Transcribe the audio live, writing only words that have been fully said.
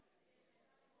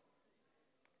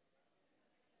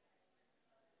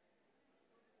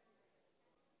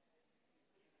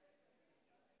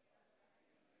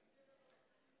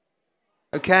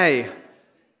Okay. Are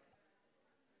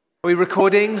we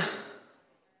recording?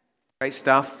 Great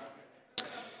stuff.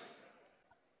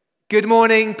 Good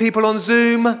morning, people on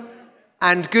Zoom,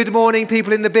 and good morning,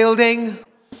 people in the building.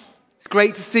 It's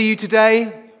great to see you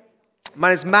today.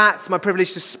 My name is Matt. It's my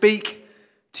privilege to speak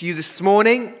to you this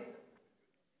morning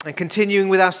and continuing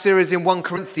with our series in 1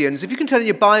 Corinthians. If you can turn in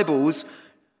your Bibles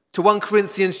to 1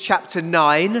 Corinthians chapter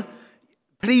 9,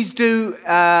 please do.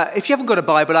 If you haven't got a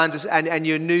Bible and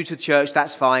you're new to church,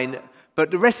 that's fine. But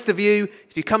the rest of you,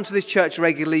 if you come to this church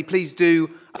regularly, please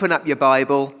do open up your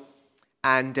Bible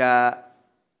and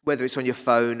whether it's on your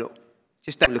phone,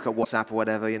 just don't look at WhatsApp or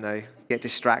whatever, get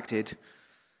distracted.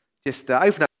 Just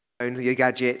open up your phone, your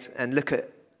gadget, and look at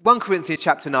 1 Corinthians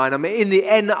chapter 9. I'm in the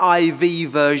NIV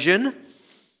version,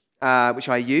 which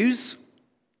I use.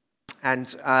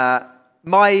 And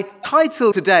my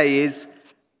title today is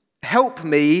Help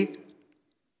Me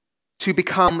to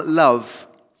Become Love.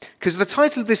 Because the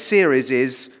title of this series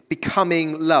is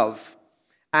Becoming Love.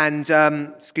 And,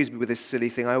 excuse me with this silly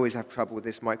thing, I always have trouble with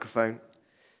this microphone.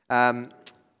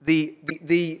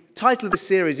 The title of the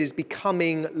series is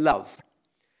Becoming Love.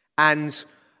 And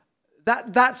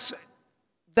that's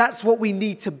what we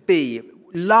need to be.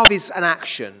 Love is an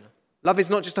action. Love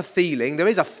is not just a feeling. There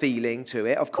is a feeling to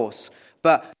it, of course.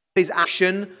 But love is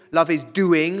action. Love is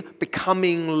doing,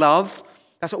 becoming love.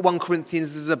 That's what 1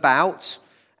 Corinthians is about.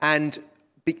 And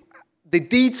the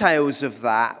details of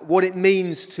that, what it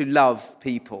means to love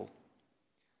people.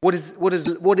 What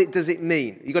does it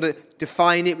mean? You've got to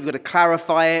define it, we've got to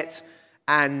clarify it,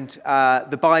 and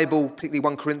the Bible, particularly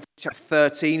 1 Corinthians chapter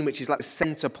 13, which is like the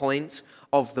center point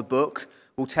of the book,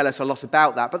 will tell us a lot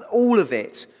about that. But all of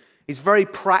it is very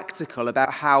practical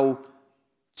about how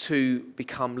to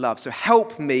become love. So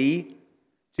help me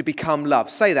to become love.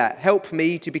 Say that, help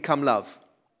me to become love.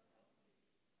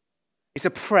 It's a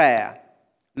prayer.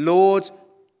 Lord,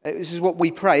 this is what we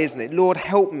pray, isn't it? Lord,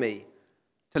 help me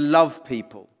to love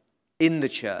people in the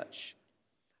church.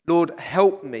 Lord,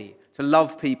 help me to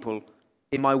love people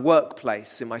in my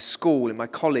workplace, in my school, in my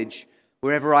college,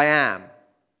 wherever I am.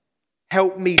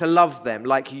 Help me to love them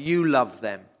like you love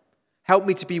them. Help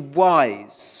me to be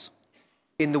wise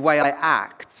in the way I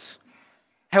act.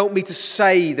 Help me to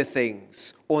say the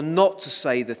things or not to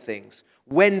say the things.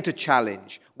 When to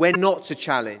challenge, when not to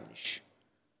challenge.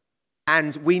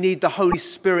 And we need the Holy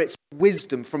Spirit's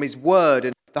wisdom from His Word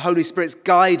and the Holy Spirit's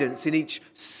guidance in each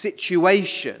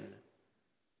situation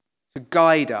to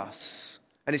guide us.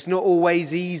 And it's not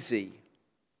always easy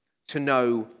to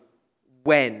know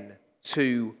when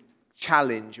to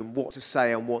challenge and what to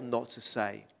say and what not to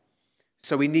say.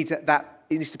 So we need that.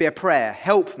 It needs to be a prayer.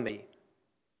 Help me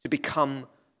to become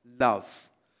love.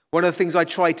 One of the things I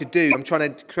try to do, I'm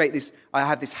trying to create this, I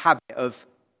have this habit of,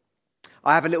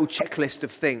 I have a little checklist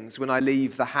of things when I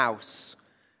leave the house.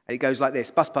 And it goes like this: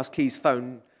 bus pass, keys,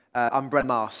 phone, umbrella,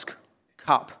 mask,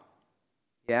 cup.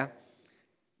 Yeah?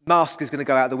 Mask is going to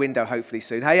go out the window hopefully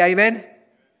soon. Hey, amen?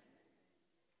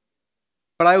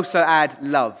 But I also add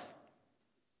love.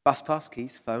 Bus pass,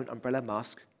 keys, phone, umbrella,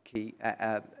 mask, key,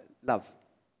 love.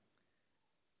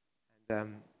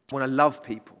 And I want to love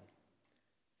people.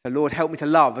 So Lord, help me to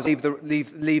love as I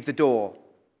leave the door.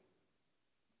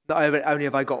 Not only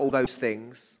have I got all those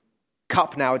things,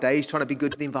 cup nowadays, trying to be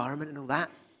good for the environment and all that.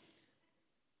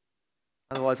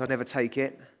 Otherwise, I'd never take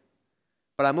it.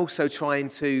 But I'm also trying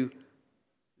to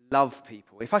love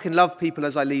people. If I can love people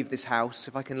as I leave this house,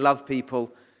 if I can love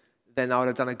people, then I would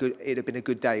have done it'd have been a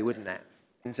good day, wouldn't it?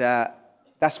 And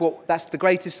that's the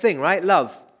greatest thing, right?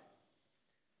 Love.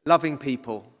 Loving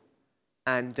people.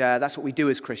 And that's what we do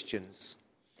as Christians.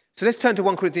 So let's turn to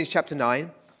 1 Corinthians chapter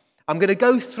 9. I'm going to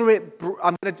go through it.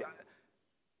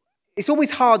 It's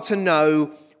always hard to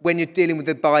know when you're dealing with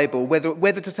the Bible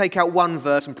whether to take out one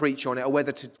verse and preach on it or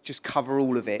whether to just cover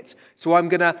all of it. So I'm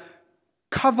going to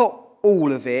cover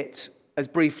all of it as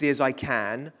briefly as I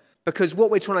can, because what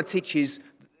we're trying to teach is,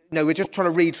 we're just trying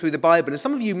to read through the Bible. And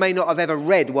some of you may not have ever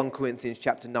read 1 Corinthians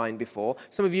chapter 9 before.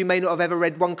 Some of you may not have ever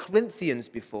read 1 Corinthians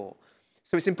before.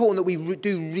 So it's important that we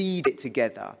do read it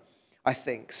together, I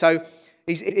think. So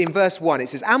in verse 1, it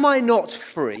says, "Am I not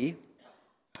free?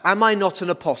 Am I not an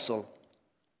apostle?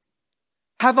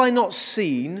 Have I not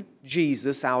seen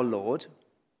Jesus our Lord?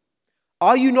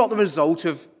 Are you not the result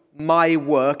of my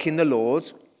work in the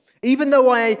Lord? Even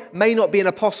though I may not be an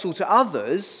apostle to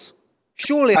others,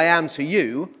 surely I am to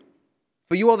you,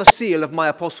 for you are the seal of my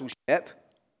apostleship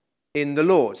in the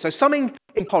Lord." So some in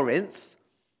Corinth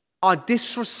are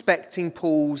disrespecting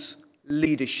Paul's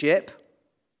leadership.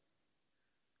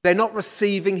 They're not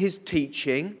receiving his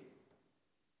teaching.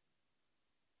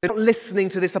 They're not listening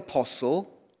to this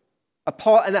apostle.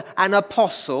 An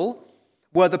apostle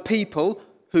were the people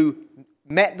who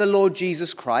met the Lord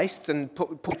Jesus Christ and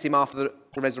put him after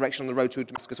the resurrection on the road to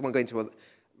Damascus. I won't go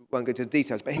into the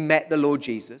details, but he met the Lord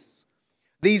Jesus.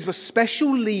 These were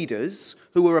special leaders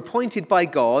who were appointed by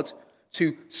God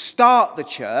to start the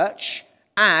church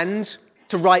and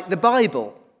to write the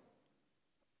Bible.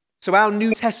 So our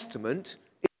New Testament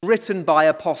is written by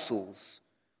apostles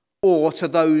or to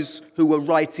those who were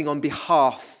writing on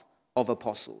behalf of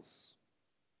apostles.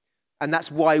 And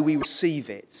that's why we receive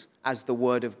it as the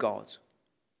Word of God.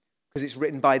 Because it's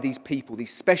written by these people,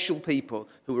 these special people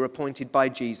who were appointed by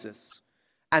Jesus.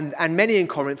 And many in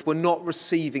Corinth were not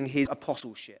receiving his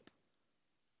apostleship.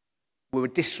 We were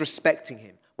disrespecting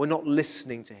him. We're not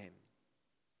listening to him.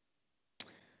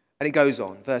 And it goes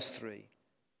on, verse 3.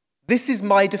 This is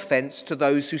my defense to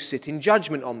those who sit in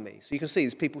judgment on me. So you can see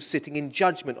there's people sitting in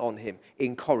judgment on him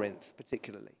in Corinth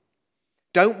particularly.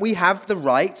 Don't we have the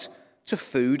right to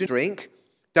food and drink?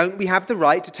 Don't we have the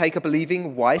right to take a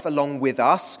believing wife along with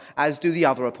us, as do the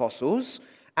other apostles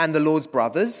and the Lord's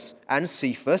brothers and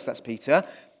Cephas, that's Peter?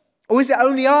 Or is it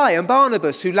only I and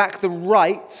Barnabas who lack the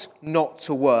right not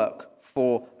to work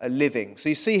for a living? So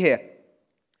you see here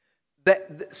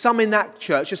that some in that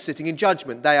church are sitting in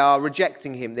judgment. They are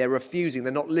rejecting him. They're refusing.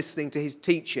 They're not listening to his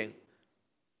teaching.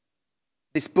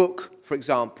 This book, for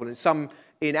example, and some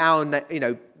in our,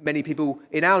 many people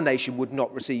in our nation would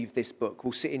not receive this book,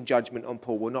 will sit in judgment on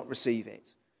Paul, will not receive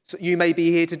it. So you may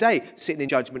be here today sitting in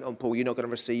judgment on Paul. You're not going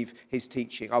to receive his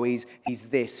teaching. Oh, he's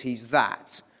this, he's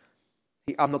that.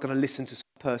 I'm not going to listen to such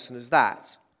a person as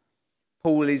that.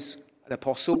 Paul is an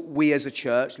apostle. We as a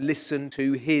church listen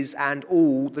to his and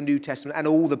all the New Testament and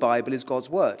all the Bible is God's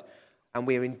word. And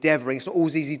we're endeavouring, it's not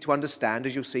always easy to understand,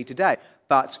 as you'll see today,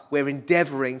 but we're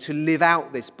endeavouring to live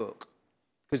out this book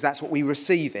because that's what we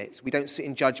receive it. We don't sit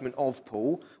in judgment of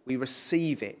Paul, we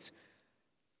receive it.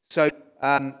 So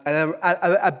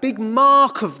a big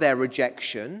mark of their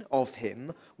rejection of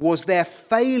him was their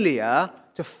failure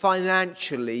to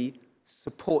financially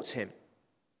support him.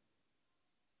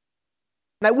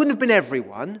 Now, it wouldn't have been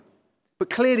everyone, but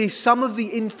clearly some of the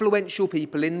influential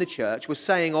people in the church were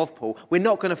saying of Paul, we're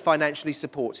not going to financially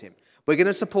support him. We're going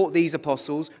to support these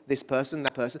apostles, this person,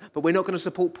 that person, but we're not going to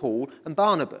support Paul and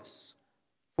Barnabas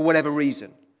for whatever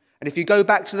reason. And if you go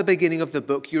back to the beginning of the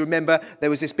book, you remember there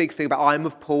was this big thing about I'm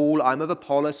of Paul, I'm of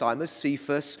Apollos, I'm of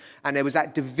Cephas, and there was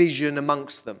that division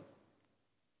amongst them.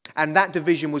 And that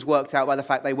division was worked out by the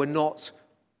fact they were not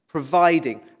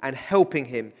providing and helping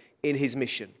him in his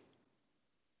mission.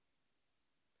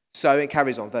 So it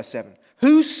carries on, verse 7.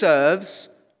 Who serves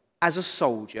as a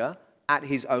soldier at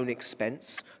his own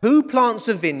expense? Who plants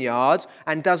a vineyard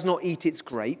and does not eat its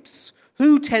grapes?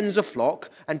 Who tends a flock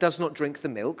and does not drink the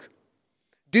milk?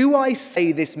 Do I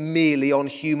say this merely on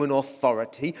human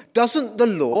authority? Doesn't the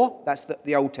law, that's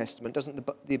the Old Testament, doesn't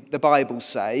the Bible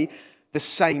say the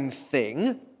same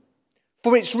thing?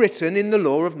 For it's written in the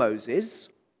law of Moses,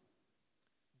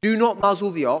 do not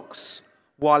muzzle the ox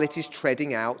while it is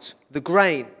treading out the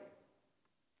grain.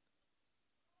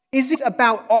 Is it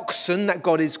about oxen that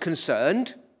God is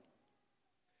concerned?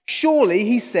 Surely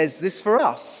he says this for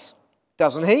us,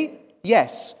 doesn't he?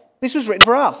 Yes, this was written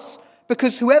for us,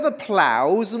 because whoever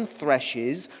ploughs and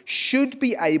threshes should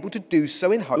be able to do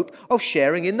so in hope of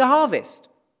sharing in the harvest.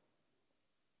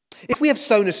 If we have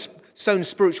sown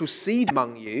spiritual seed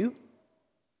among you,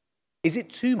 is it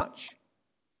too much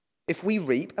if we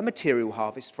reap a material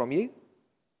harvest from you?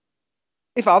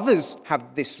 If others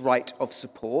have this right of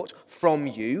support from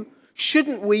you,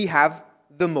 shouldn't we have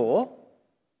the more?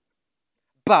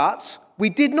 But we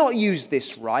did not use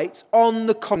this right. On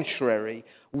the contrary,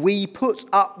 we put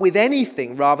up with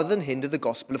anything rather than hinder the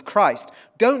gospel of Christ.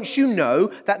 Don't you know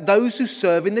that those who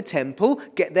serve in the temple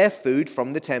get their food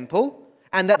from the temple,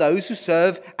 and that those who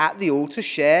serve at the altar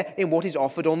share in what is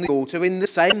offered on the altar? In the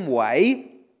same way,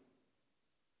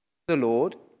 the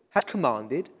Lord has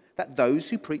commanded that those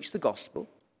who preach the gospel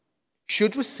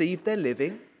should receive their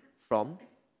living from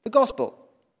the gospel.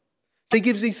 So he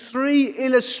gives these three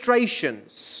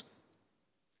illustrations: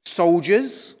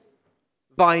 soldiers,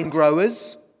 vine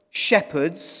growers,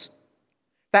 shepherds,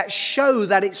 that show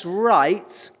that it's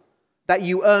right that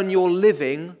you earn your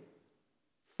living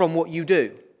from what you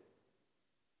do.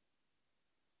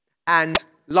 And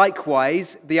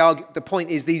likewise, the point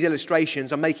is these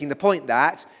illustrations are making the point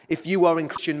that if you are in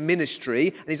Christian ministry,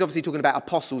 and he's obviously talking about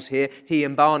apostles here, he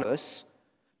and Barnabas,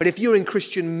 but if you're in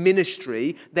Christian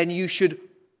ministry, then you should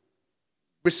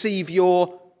receive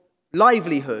your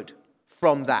livelihood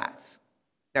from that.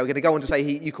 Now, we're going to go on to say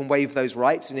you can waive those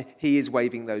rights, and he is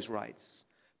waiving those rights.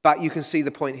 But you can see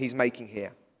the point he's making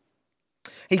here.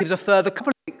 He gives a further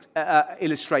couple of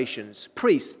illustrations.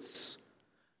 Priests.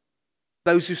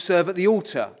 those who serve at the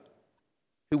altar,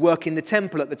 who work in the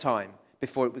temple at the time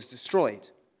before it was destroyed.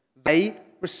 They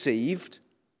received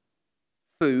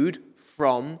food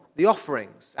from the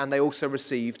offerings, and they also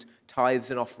received tithes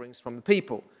and offerings from the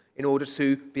people in order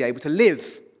to be able to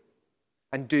live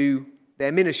and do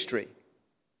their ministry.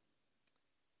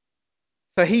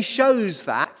 So he shows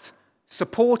that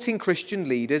supporting Christian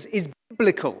leaders is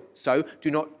biblical. So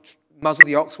do not muzzle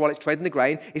the ox while it's treading the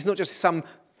grain. It's not just some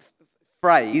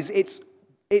phrase,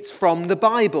 it's from the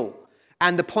Bible.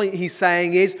 And the point he's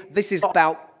saying is, this is not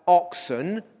about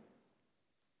oxen,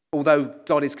 although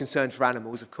God is concerned for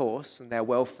animals, of course, and their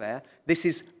welfare. This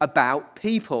is about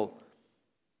people,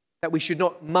 that we should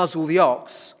not muzzle the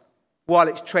ox while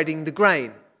it's treading the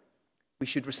grain. We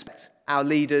should respect our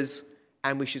leaders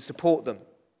and we should support them.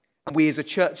 And we as a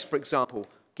church, for example,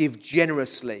 give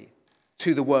generously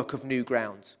to the work of New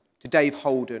Ground, to Dave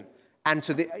Holden, and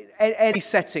to any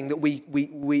setting that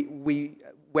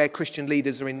where Christian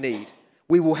leaders are in need.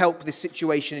 We will help this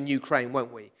situation in Ukraine,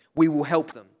 won't we? We will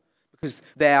help them because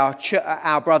they are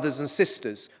our brothers and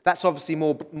sisters. That's obviously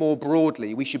more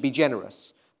broadly. We should be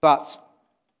generous. But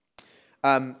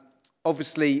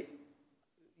obviously,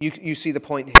 you see the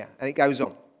point here, and it goes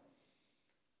on.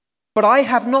 But I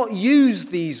have not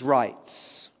used these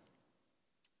rights.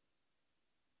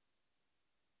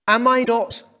 Am I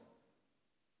not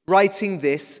writing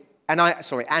this? And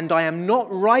I am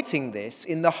not writing this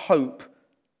in the hope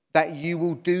that you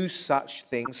will do such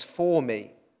things for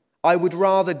me. I would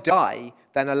rather die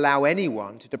than allow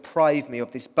anyone to deprive me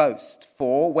of this boast.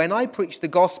 For when I preach the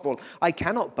gospel, I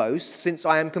cannot boast, since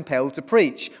I am compelled to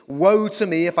preach. Woe to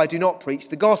me if I do not preach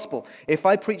the gospel. If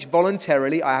I preach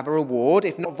voluntarily, I have a reward.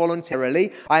 If not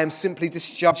voluntarily, I am simply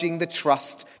discharging the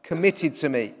trust committed to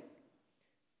me.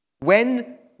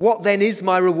 What then is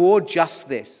my reward? Just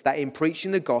this, that in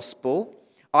preaching the gospel,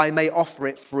 I may offer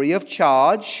it free of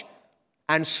charge,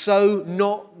 and so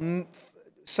not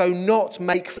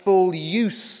make full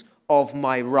use of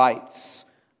my rights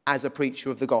as a preacher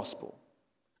of the gospel.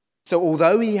 So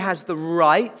although he has the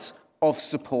right of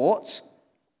support,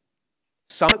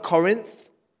 some at Corinth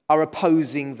are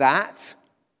opposing that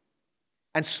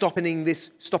and stopping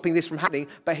this from happening,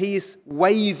 but he is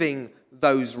waiving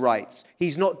those rights.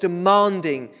 He's not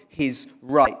demanding his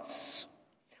rights.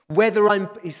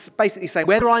 He's basically saying,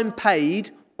 whether I'm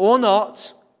paid or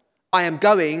not, I am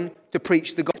going to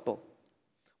preach the gospel.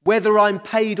 Whether I'm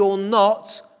paid or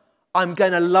not, I'm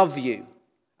going to love you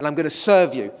and I'm going to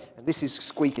serve you. And this is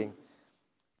squeaking.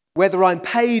 Whether I'm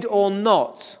paid or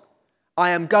not,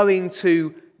 I am going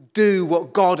to do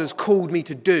what God has called me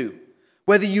to do.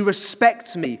 Whether you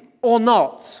respect me or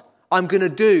not, I'm going to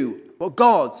do what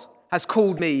God has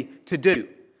called me to do.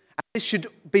 And this should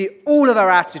be all of our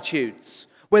attitudes.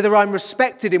 Whether I'm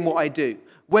respected in what I do,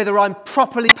 whether I'm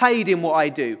properly paid in what I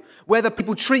do, whether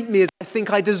people treat me as I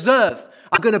think I deserve,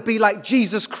 I'm going to be like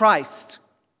Jesus Christ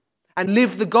and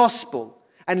live the gospel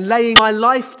and laying my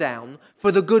life down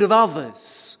for the good of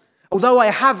others. Although I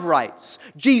have rights,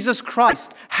 Jesus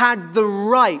Christ had the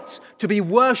right to be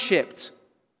worshipped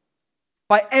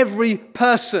by every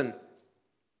person.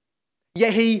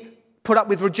 Yet he put up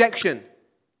with rejection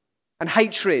and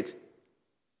hatred,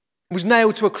 was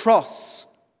nailed to a cross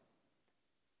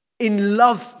in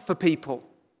love for people.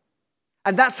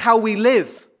 And that's how we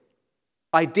live,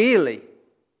 ideally.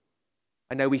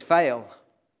 I know we fail.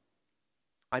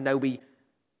 I know we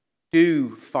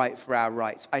do fight for our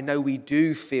rights. I know we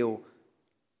do feel,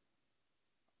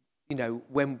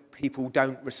 when people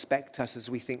don't respect us as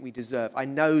we think we deserve. I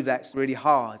know that's really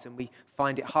hard and we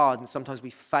find it hard and sometimes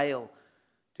we fail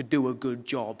to do a good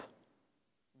job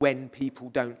when people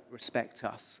don't respect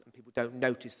us and people don't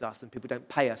notice us and people don't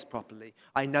pay us properly.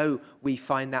 I know we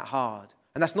find that hard.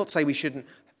 And that's not to say we shouldn't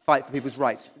fight for people's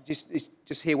rights.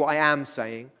 Just hear what I am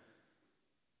saying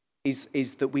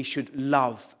is that we should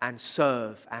love and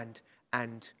serve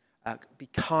and be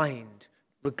kind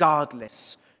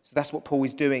regardless. So that's what Paul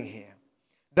is doing here.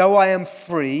 Though I am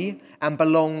free and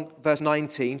belong, verse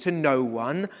 19, to no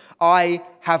one, I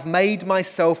have made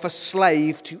myself a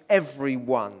slave to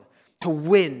everyone to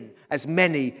win as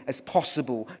many as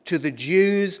possible. To the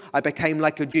Jews, I became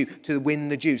like a Jew to win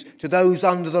the Jews. To those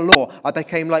under the law, I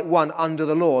became like one under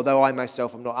the law, though I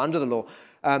myself am not under the law,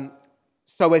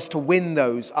 so as to win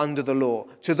those under the law.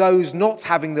 To those not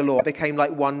having the law, I became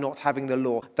like one not having the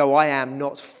law, though I am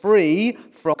not free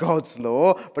from God's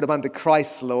law, but I'm under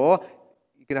Christ's law.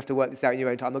 You're going to have to work this out in your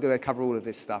own time. I'm not going to cover all of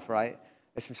this stuff, right?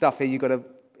 There's some stuff here you've got to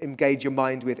engage your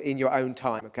mind with in your own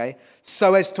time, okay?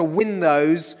 So as to win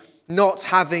those not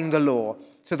having the law.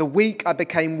 To the weak I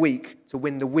became weak to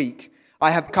win the weak.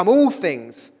 I have become all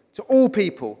things to to all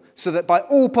people, so that by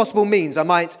all possible means I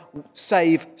might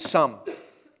save some.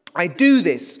 I do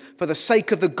this for the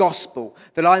sake of the gospel,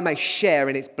 that I may share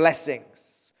in its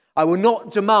blessings. I will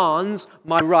not demand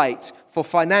my right for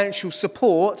financial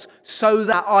support so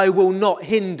that I will not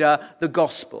hinder the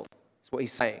gospel. That's what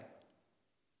he's saying.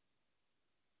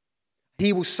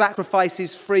 He will sacrifice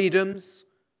his freedoms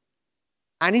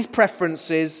and his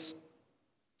preferences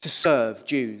to serve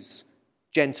Jews,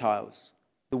 Gentiles,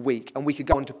 the weak. And we could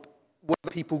go on to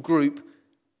whatever people group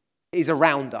is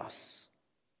around us.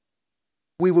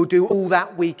 We will do all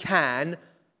that we can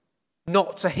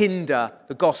not to hinder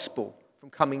the gospel from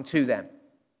coming to them.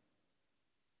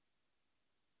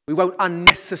 We won't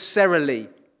unnecessarily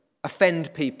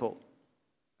offend people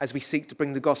as we seek to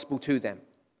bring the gospel to them.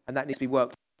 And that needs to be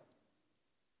worked.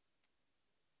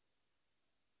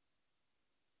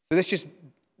 So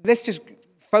let's just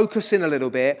focus in a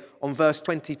little bit on verse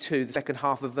 22, the second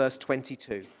half of verse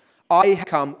 22. I have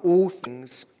come all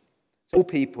things to all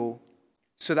people,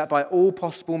 so that by all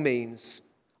possible means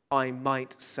I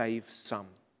might save some.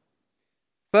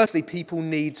 Firstly, people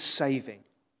need saving.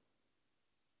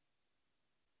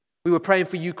 We were praying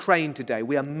for Ukraine today.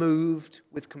 We are moved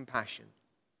with compassion.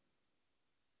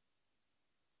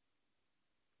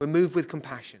 We're moved with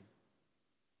compassion.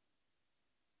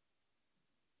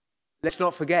 Let's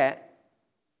not forget,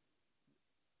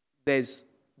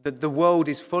 the world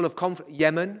is full of conflict.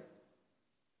 Yemen,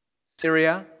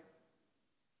 Syria.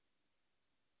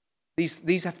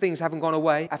 These things haven't gone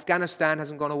away. Afghanistan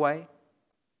hasn't gone away.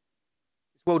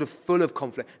 This world is full of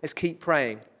conflict. Let's keep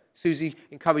praying. Susie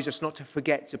encouraged us not to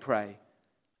forget to pray.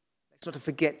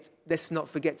 Let's not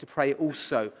forget to pray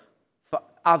also for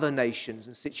other nations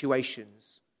and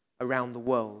situations around the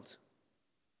world.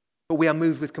 But we are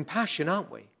moved with compassion, aren't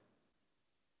we?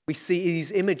 We see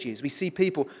these images. We see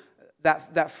people,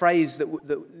 that phrase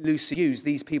that Lucy used,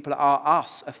 these people are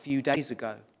us a few days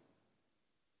ago.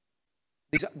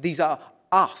 These are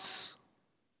us.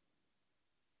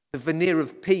 The veneer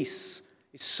of peace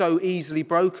is so easily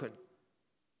broken.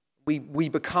 We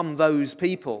become those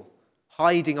people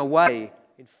hiding away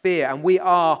in fear, and we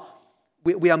are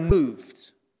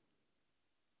moved.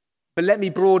 But let me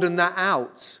broaden that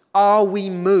out. Are we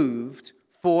moved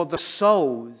for the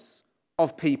souls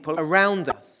of people around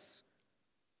us?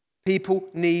 People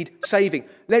need saving.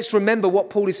 Let's remember what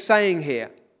Paul is saying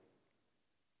here.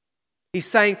 He's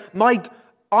saying,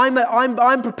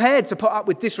 I'm prepared to put up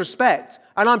with disrespect,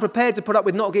 and I'm prepared to put up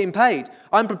with not getting paid.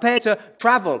 I'm prepared to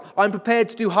travel. I'm prepared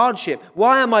to do hardship.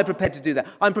 Why am I prepared to do that?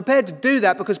 I'm prepared to do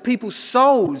that because people's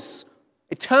souls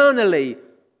eternally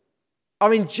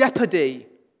are in jeopardy.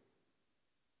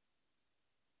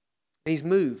 And he's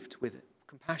moved with it,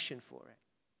 compassion for it.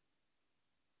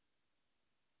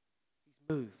 He's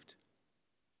moved.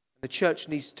 The church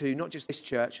needs to, not just this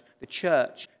church, the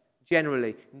church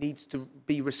generally needs to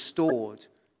be restored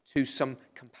to some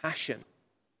compassion.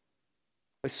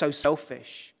 We're so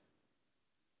selfish.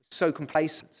 We're so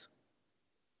complacent.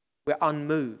 We're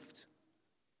unmoved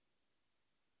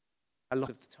a lot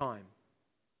of the time.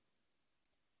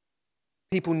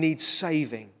 People need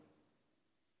saving,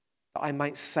 that I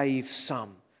might save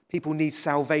some. People need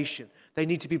salvation. They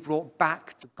need to be brought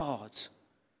back to God.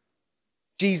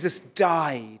 Jesus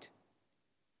died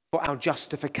for our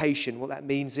justification. What that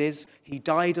means is he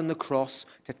died on the cross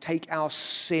to take our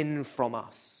sin from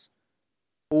us,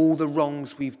 all the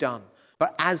wrongs we've done.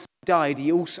 But as he died,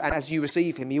 he also, and as you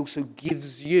receive him, he also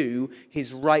gives you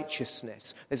his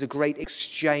righteousness. There's a great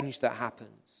exchange that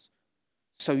happens.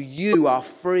 So you are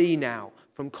free now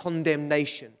from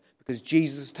condemnation because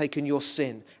Jesus has taken your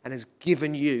sin and has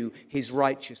given you his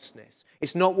righteousness.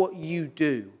 It's not what you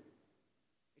do.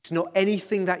 It's not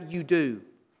anything that you do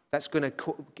that's going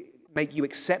to make you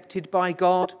accepted by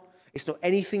God. It's not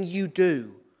anything you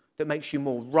do that makes you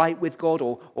more right with God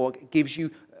or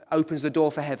opens the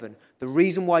door for heaven. The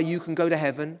reason why you can go to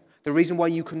heaven, the reason why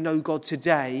you can know God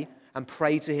today and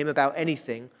pray to him about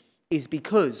anything is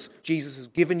because Jesus has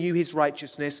given you his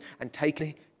righteousness and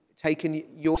taken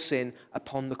your sin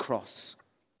upon the cross.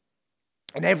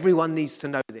 And everyone needs to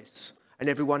know this, and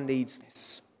everyone needs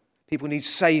this. People need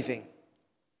saving.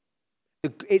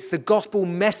 It's the gospel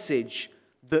message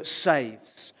that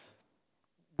saves.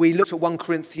 We looked at 1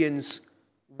 Corinthians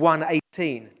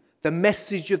 1:18. The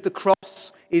message of the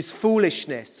cross is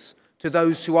foolishness to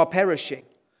those who are perishing.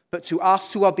 But to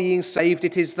us who are being saved,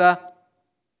 it is what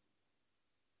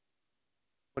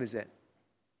is it?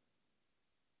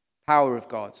 Power of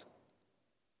God.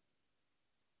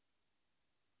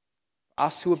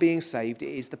 Us who are being saved,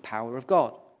 it is the power of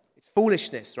God. It's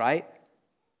foolishness, right?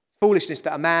 Foolishness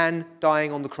that a man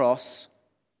dying on the cross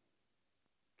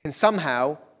can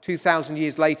somehow 2,000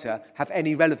 years later have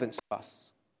any relevance to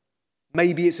us.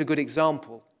 Maybe it's a good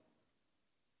example.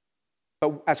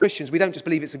 But as Christians, we don't just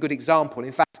believe it's a good example.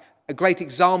 In fact, a great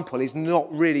example is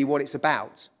not really what it's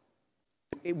about.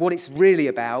 What it's really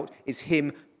about is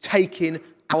him taking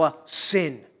our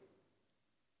sin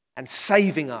and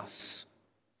saving us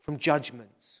from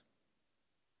judgment.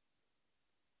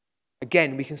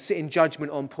 Again, we can sit in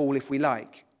judgment on Paul if we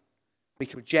like. We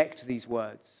can reject these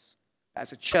words.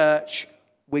 As a church,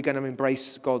 we're going to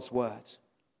embrace God's word.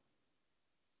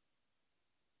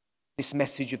 This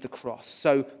message of the cross.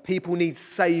 So people need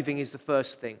saving is the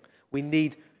first thing. We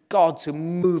need God to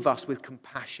move us with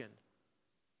compassion.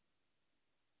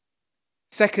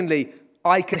 Secondly,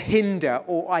 I can hinder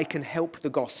or I can help the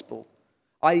gospel.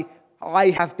 I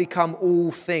have become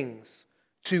all things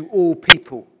to all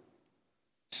people,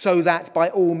 so that by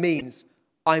all means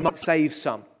I might save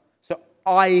some. So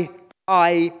I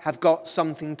have got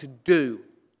something to do.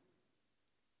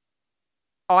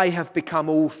 I have become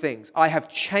all things. I have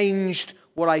changed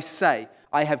what I say.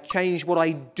 I have changed what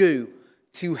I do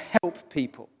to help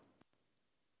people.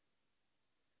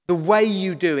 The way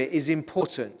you do it is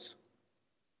important.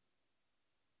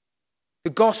 The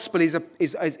gospel is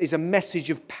a message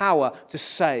of power to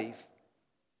save.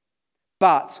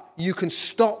 But you can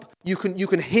stop, you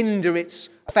can hinder its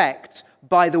effect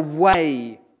by the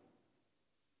way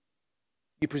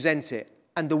you present it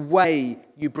and the way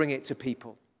you bring it to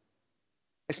people.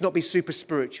 Let's not be super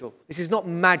spiritual. This is not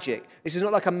magic. This is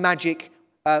not like a magic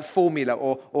formula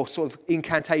or sort of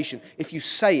incantation. If you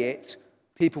say it,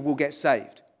 people will get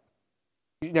saved.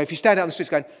 You know, if you stand out on the streets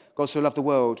going, God so loved the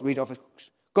world, read off,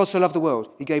 God so loved the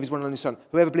world, he gave his one and only son.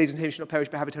 Whoever believes in him shall not perish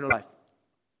but have eternal life.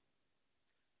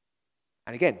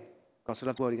 And again, God so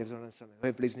loved the world, he gave his one and only son.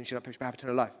 Whoever believes in him shall not perish but have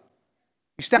eternal life.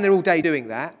 You stand there all day doing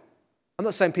that. I'm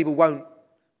not saying people won't,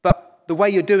 but the way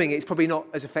you're doing it is probably not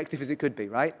as effective as it could be,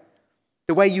 right?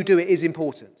 The way you do it is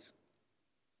important.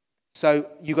 So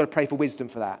you've got to pray for wisdom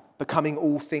for that. Becoming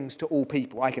all things to all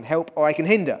people. I can help or I can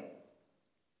hinder.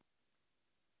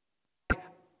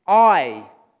 I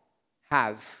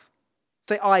have.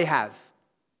 Say, I have.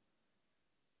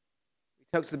 We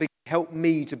talk to the big, help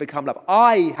me to become love.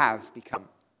 I have become.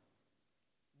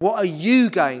 What are you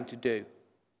going to do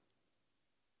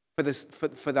for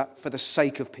the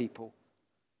sake of people?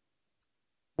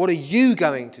 What are you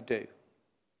going to do?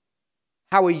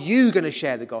 How are you going to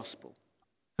share the gospel?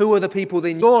 Who are the people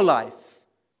in your life?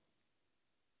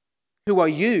 Who are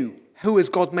you? Who has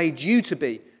God made you to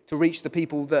be to reach the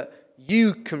people that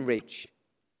you can reach?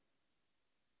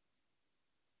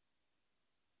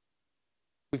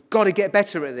 We've got to get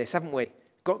better at this, haven't we?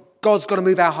 God's got to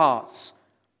move our hearts.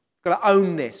 We've got to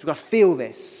own this. We've got to feel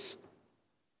this.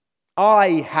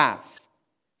 I have.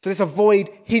 So let's avoid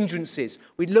hindrances.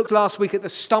 We looked last week at the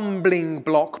stumbling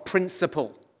block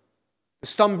principle. The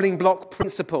stumbling block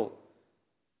principle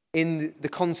in the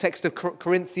context of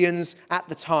Corinthians at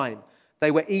the time. They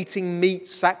were eating meat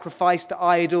sacrificed to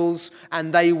idols,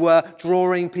 and they were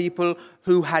drawing people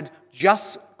who had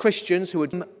just Christians who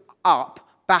had come up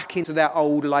back into their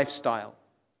old lifestyle.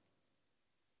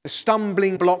 The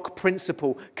stumbling block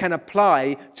principle can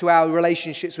apply to our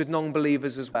relationships with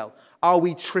non-believers as well. Are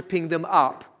we tripping them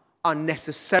up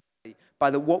unnecessarily by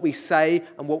what we say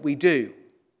and what we do?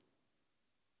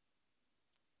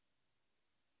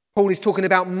 Paul is talking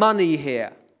about money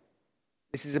here.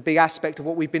 This is a big aspect of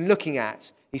what we've been looking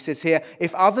at. He says here,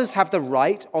 if others have the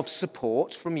right of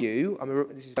support from you,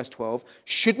 this is verse 12,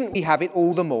 shouldn't we have it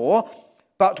all the more?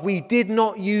 But we did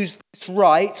not use this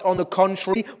right. On the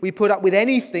contrary, we put up with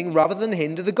anything rather than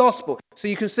hinder the gospel. So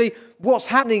you can see what's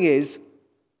happening is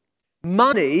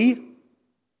money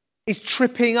is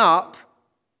tripping up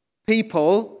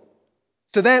people.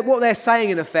 So what they're saying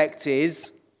in effect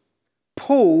is,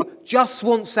 Paul just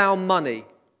wants our money.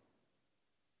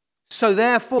 So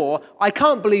therefore, I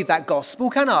can't believe that gospel,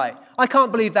 can I? I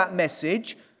can't believe that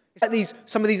message. It's like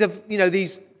some of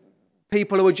these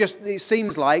people who are just, it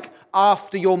seems like,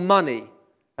 after your money.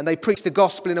 And they preach the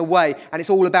gospel in a way, and it's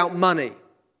all about money.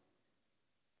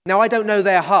 Now, I don't know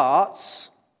their hearts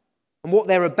and what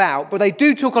they're about, but they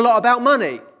do talk a lot about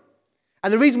money.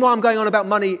 And the reason why I'm going on about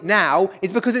money now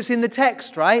is because it's in the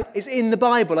text, right? It's in the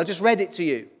Bible. I just read it to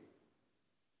you.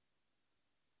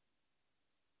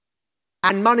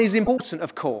 And money is important,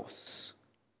 of course.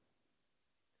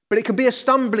 But it can be a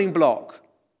stumbling block.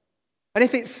 And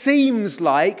if it seems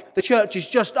like the church is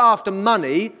just after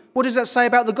money, what does that say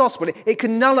about the gospel? It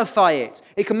can nullify it.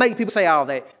 It can make people say,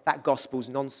 that gospel's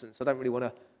nonsense. I'm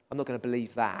not going to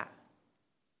believe that.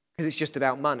 Because it's just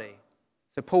about money.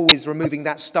 So Paul is removing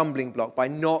that stumbling block by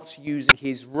not using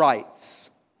his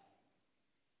rights.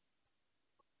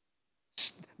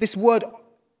 This word,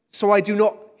 so I do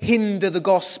not hinder the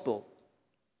gospel.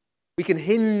 We can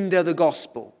hinder the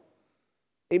gospel.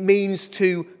 It means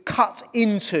to cut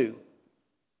into.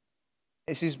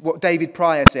 This is what David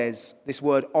Pryor says, this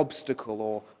word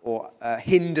obstacle or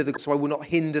hinder, so I will not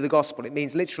hinder the gospel. It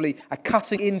means literally a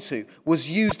cutting into was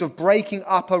used of breaking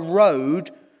up a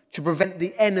road to prevent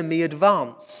the enemy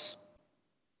advance.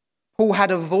 Paul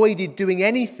had avoided doing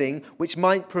anything which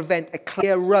might prevent a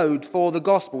clear road for the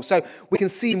gospel. So we can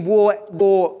see in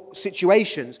war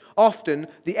situations, often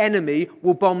the enemy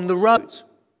will bomb the road.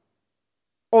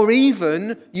 Or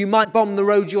even you might bomb the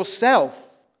road yourself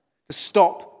to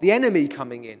stop the enemy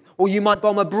coming in. Or you might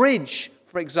bomb a bridge,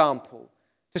 for example,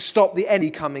 to stop the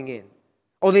enemy coming in.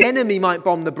 Or the enemy might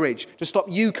bomb the bridge to stop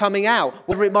you coming out,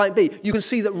 whatever it might be. You can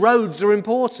see that roads are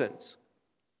important.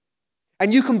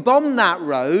 And you can bomb that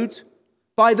road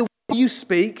by the way you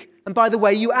speak and by the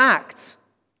way you act.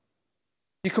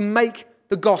 You can make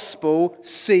the gospel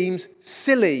seem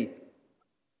silly.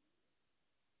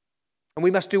 And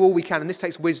we must do all we can, and this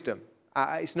takes wisdom.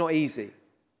 It's not easy.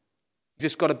 You've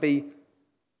just got to be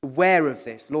aware of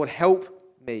this. Lord, help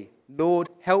me. Lord,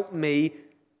 help me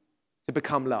to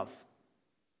become love.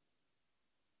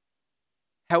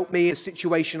 Help me in the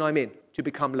situation I'm in to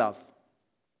become love.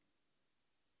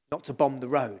 Not to bomb the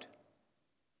road.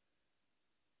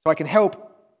 So I can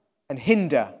help and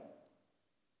hinder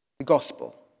the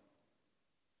gospel.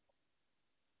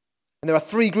 And there are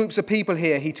three groups of people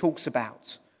here he talks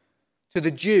about. To the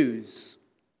Jews,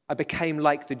 I became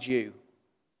like the Jew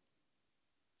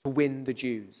to win the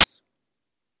Jews.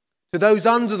 To those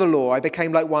under the law, I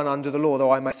became like one under the law,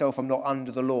 though I myself am not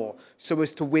under the law, so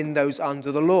as to win those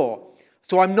under the law.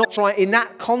 So I'm not trying, in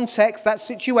that context, that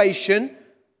situation,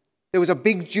 there was a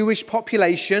big Jewish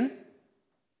population,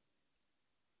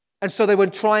 and so they were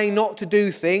trying not to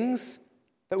do things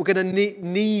that were going to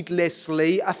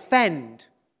needlessly offend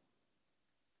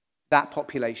that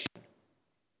population.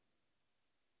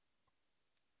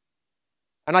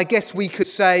 And I guess we could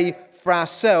say for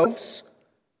ourselves,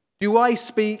 do I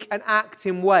speak and act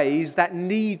in ways that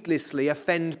needlessly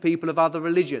offend people of other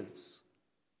religions?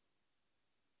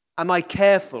 Am I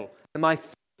careful? Am I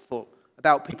thoughtful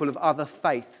about people of other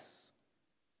faiths?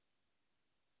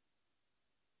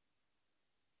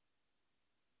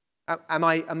 Am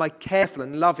I careful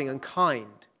and loving and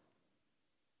kind?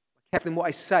 Careful in what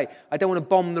I say. I don't want to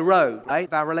bomb the road, right,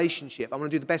 of our relationship. I want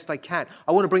to do the best I can.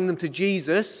 I want to bring them to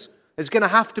Jesus. There's going to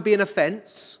have to be an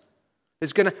offense.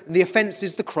 The offense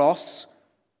is the cross.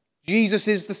 Jesus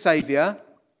is the Saviour.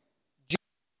 Jesus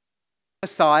is the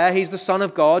Messiah. He's the Son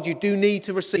of God. You do need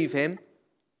to receive him.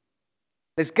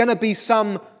 There's going to be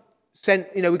some sense,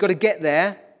 we've got to get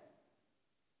there.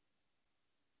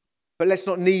 But let's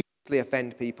not needlessly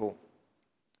offend people.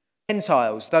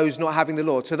 Gentiles, those not having the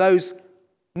law. To those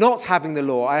not having the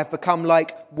law, I have become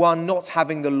like one not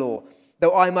having the law.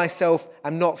 Though I myself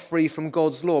am not free from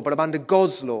God's law, but I'm under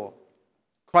God's law,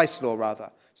 Christ's law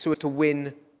rather, so as to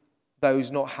win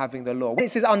those not having the law. When it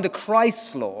says under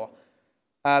Christ's law,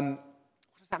 what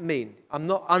does that mean? I'm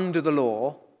not under the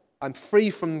law, I'm free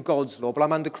from God's law, but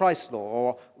I'm under Christ's law.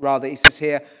 Or rather, he says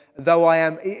here, though I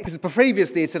am, because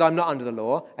previously he said I'm not under the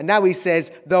law, and now he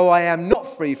says, though I am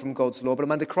not free from God's law, but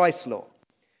I'm under Christ's law.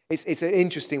 It's an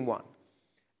interesting one.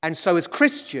 And so as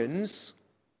Christians,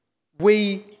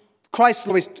 Christ's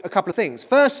law is a couple of things.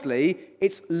 Firstly,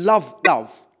 it's love.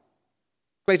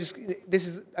 This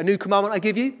is a new commandment I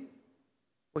give you.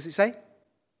 What does it say?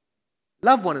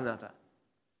 Love one another.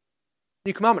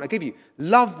 New commandment I give you.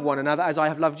 Love one another as I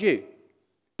have loved you.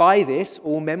 By this,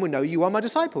 all men will know you are my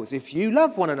disciples, if you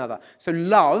love one another. So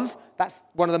love, that's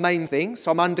one of the main things.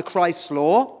 So I'm under Christ's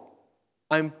law.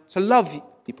 I'm to love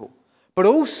people. But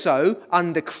also,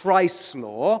 under Christ's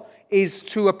law, is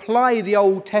to apply the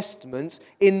Old Testament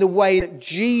in the way that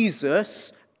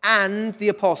Jesus and the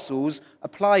apostles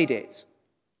applied it.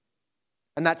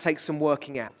 And that takes some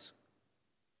working out.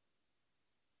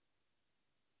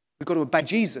 We've got to obey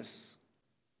Jesus.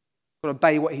 We've got to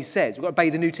obey what he says. We've got to obey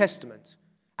the New Testament.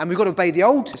 And we've got to obey the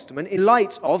Old Testament in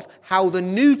light of how the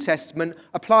New Testament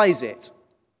applies it.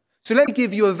 So let me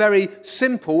give you a very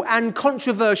simple and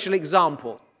controversial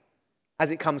example as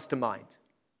it comes to mind.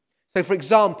 So, for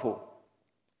example,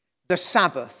 the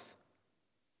Sabbath.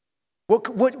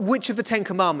 Which of the 10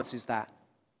 Commandments is that?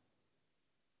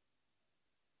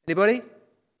 Anybody?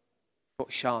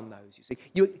 What Sean knows, you see.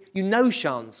 You know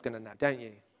Sean's going to know, don't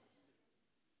you?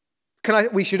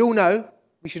 We should all know.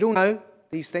 We should all know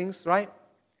these things, right?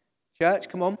 Church,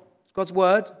 come on. It's God's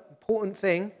word, important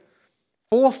thing.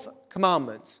 4th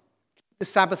commandment, keep the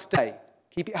Sabbath day.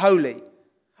 Keep it holy.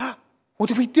 What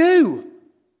do we do?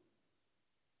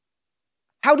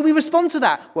 How do we respond to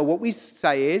that? Well, what we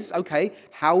say is, okay,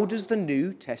 how does the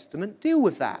New Testament deal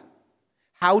with that?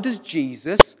 How does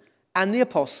Jesus and the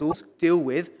apostles deal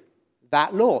with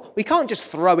that law? We can't just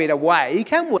throw it away,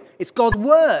 can we? It's God's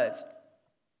word.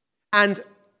 And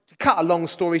to cut a long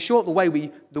story short, the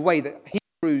way that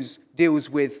Hebrews deals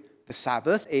with the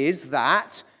Sabbath is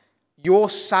that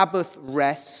your Sabbath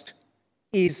rest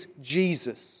is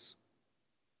Jesus.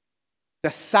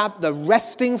 The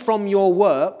resting from your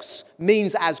works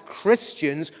means as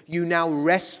Christians, you now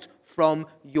rest from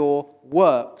your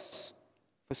works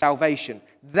for salvation.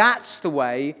 That's the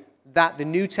way that the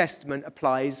New Testament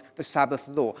applies the Sabbath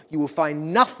law. You will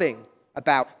find nothing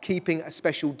about keeping a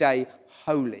special day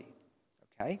holy.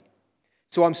 Okay?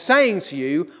 So I'm saying to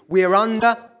you, we are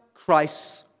under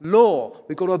Christ's law.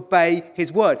 We've got to obey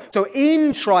his word. So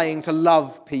in trying to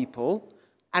love people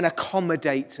and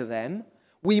accommodate to them,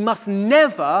 we must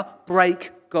never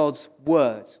break God's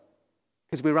word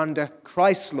because we're under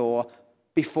Christ's law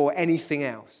before anything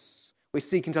else. We're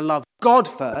seeking to love God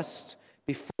first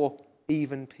before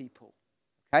even people.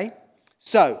 Okay?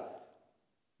 So,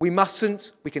 we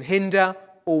can hinder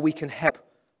or we can help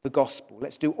the gospel.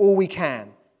 Let's do all we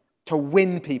can to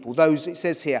win people. Those, it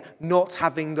says here, not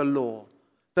having the law.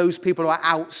 Those people who are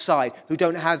outside, who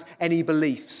don't have any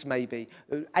beliefs maybe.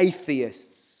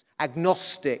 Atheists,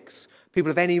 agnostics,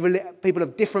 people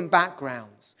of different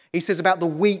backgrounds. He says about the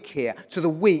weak here. To the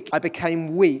weak, I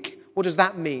became weak. What does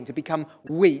that mean, to become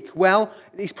weak? Well,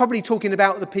 he's probably talking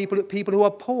about the people who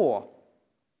are poor.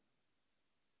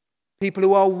 People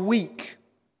who are weak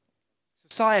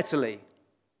societally.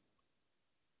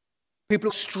 People who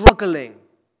are struggling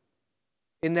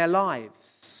in their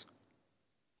lives.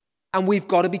 And we've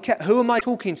got to be careful. Who am I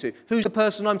talking to? Who's the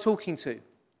person I'm talking to?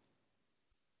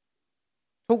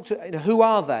 Who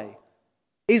are they?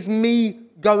 Is me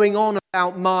going on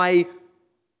about my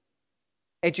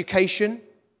education,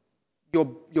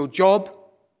 your job?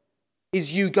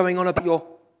 Is you going on about your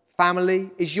family?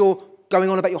 Is you going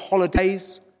on about your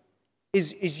holidays?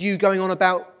 Is you going on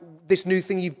about this new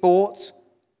thing you've bought?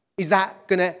 Is that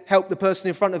going to help the person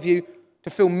in front of you to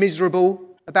feel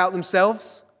miserable about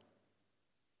themselves?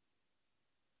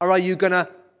 Or are you going to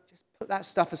just put that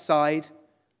stuff aside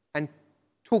and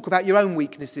talk about your own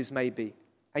weaknesses maybe,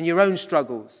 and your own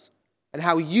struggles, and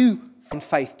how you found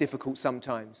faith difficult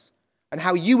sometimes, and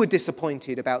how you were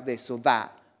disappointed about this or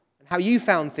that, and how you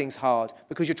found things hard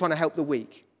because you're trying to help the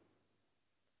weak?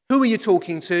 Who are you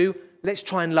talking to? Let's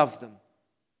try and love them.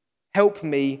 Help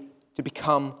me to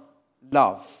become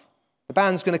love. The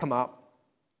band's going to come up.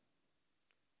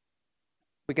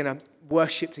 We're going to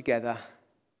worship together.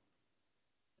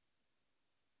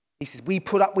 He says, we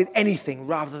put up with anything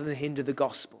rather than hinder the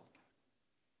gospel.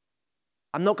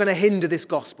 I'm not going to hinder this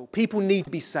gospel. People need to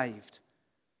be saved.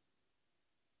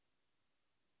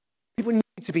 People need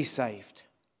to be saved.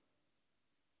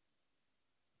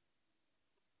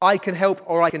 I can help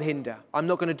or I can hinder. I'm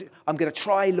going to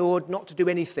try, Lord, not to do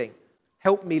anything.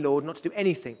 Help me, Lord, not to do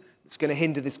anything that's going to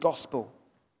hinder this gospel.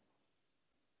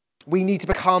 We need to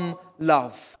become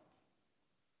love.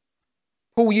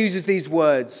 Paul uses these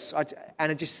words,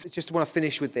 and I just want to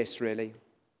finish with this, really.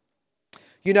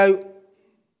 You know,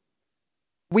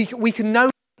 we can know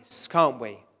this, can't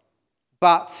we?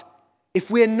 But if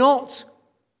we're not,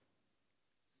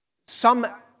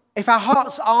 if our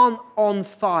hearts aren't on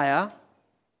fire,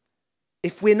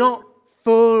 if we're not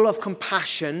full of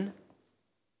compassion,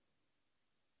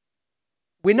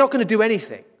 we're not going to do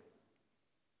anything.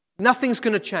 Nothing's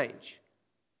going to change.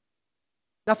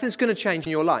 Nothing's going to change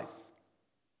in your life.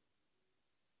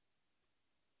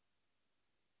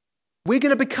 We're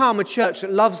going to become a church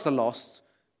that loves the lost,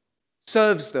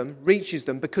 serves them, reaches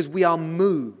them, because we are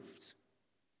moved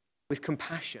with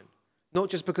compassion. Not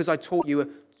just because I taught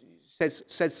you,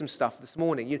 said some stuff this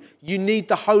morning. You need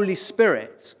the Holy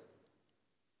Spirit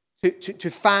to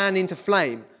fan into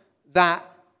flame that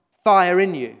fire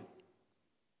in you.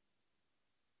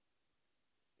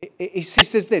 He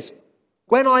says this,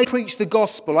 when I preach the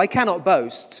gospel, I cannot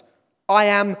boast. I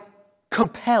am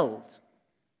compelled.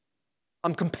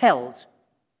 I'm compelled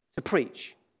to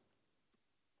preach.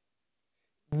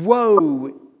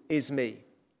 Woe is me.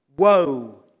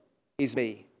 Woe is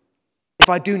me if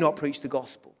I do not preach the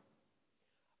gospel.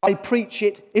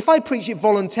 If I preach it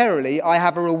voluntarily, I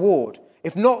have a reward.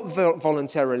 If not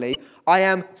voluntarily, I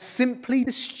am simply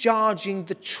discharging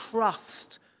the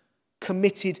trust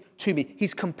committed to me.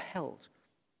 He's compelled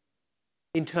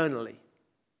internally.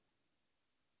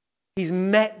 He's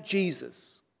met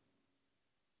Jesus.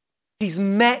 He's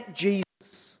met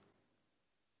Jesus.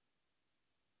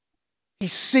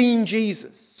 He's seen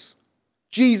Jesus.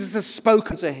 Jesus has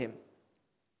spoken to him.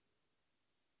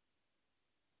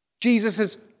 Jesus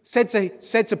has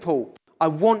said to Paul, I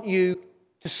want you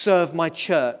to serve my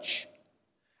church.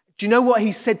 Do you know what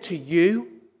he said to you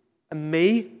and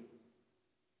me?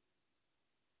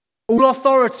 All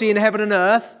authority in heaven and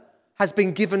earth has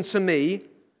been given to me.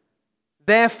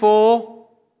 Therefore,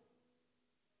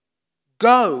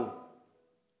 go,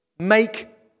 make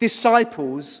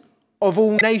disciples of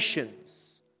all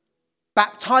nations,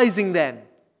 baptizing them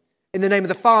in the name of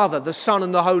the Father, the Son,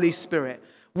 and the Holy Spirit.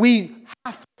 We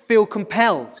have to feel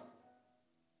compelled.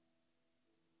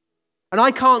 And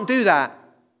I can't do that.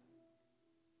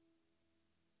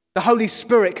 The Holy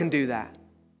Spirit can do that.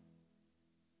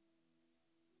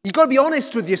 You've got to be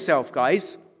honest with yourself,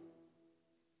 guys.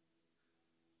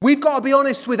 We've got to be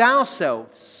honest with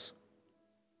ourselves.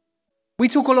 We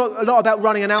talk a lot about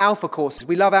running an alpha courses.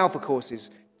 We love alpha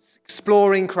courses.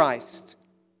 Exploring Christ.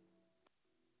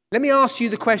 Let me ask you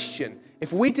the question.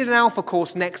 If we did an alpha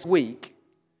course next week,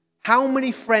 how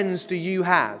many friends do you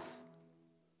have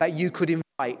that you could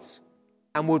invite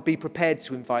and would be prepared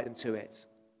to invite them to it?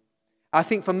 I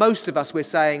think for most of us, we're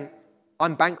saying,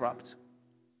 I'm bankrupt.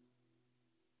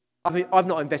 I've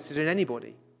not invested in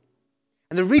anybody.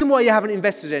 And the reason why you haven't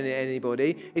invested in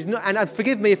anybody is not, and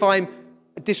forgive me if I'm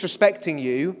disrespecting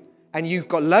you, and you've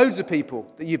got loads of people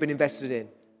that you've been invested in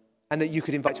and that you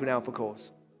could invite to an alpha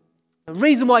course. The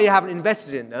reason why you haven't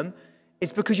invested in them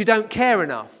is because you don't care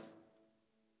enough.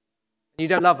 And you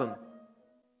don't love them.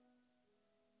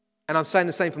 And I'm saying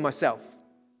the same for myself.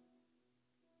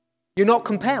 You're not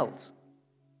compelled.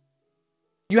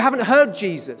 You haven't heard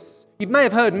Jesus. You may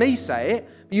have heard me say it,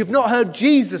 but you've not heard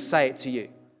Jesus say it to you.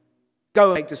 Go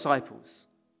and make disciples.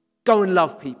 Go and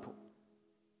love people.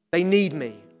 They need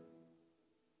me.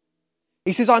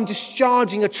 He says, I'm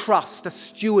discharging a trust, a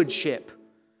stewardship.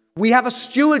 We have a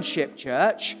stewardship,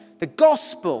 church, the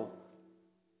gospel.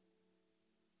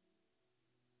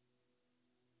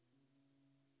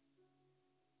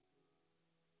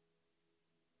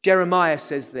 Jeremiah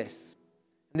says this,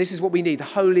 and this is what we need, the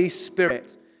Holy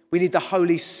Spirit. We need the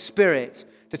Holy Spirit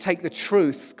to take the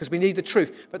truth, because we need the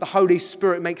truth, but the Holy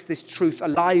Spirit makes this truth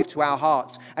alive to our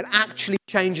hearts and actually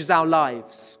changes our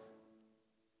lives.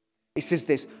 He says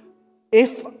this,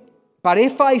 But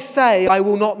if I say I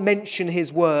will not mention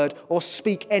his word or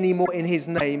speak any more in his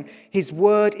name, his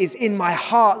word is in my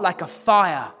heart like a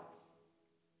fire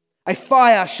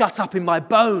shut up in my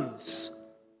bones.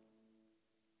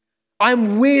 I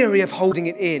am weary of holding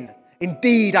it in.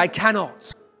 Indeed, I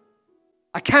cannot.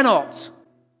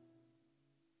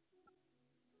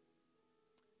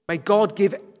 May God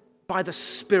give by the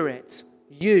Spirit,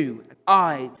 you and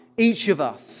I, each of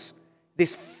us,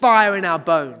 this fire in our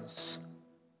bones.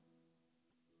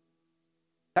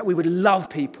 That we would love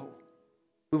people.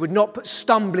 We would not put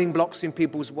stumbling blocks in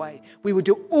people's way. We would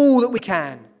do all that we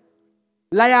can.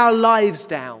 Lay our lives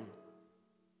down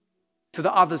so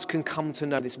that others can come to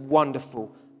know this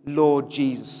wonderful Lord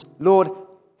Jesus. Lord,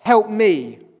 help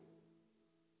me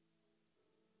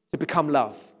to become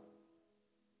love.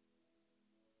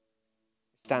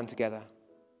 Stand together.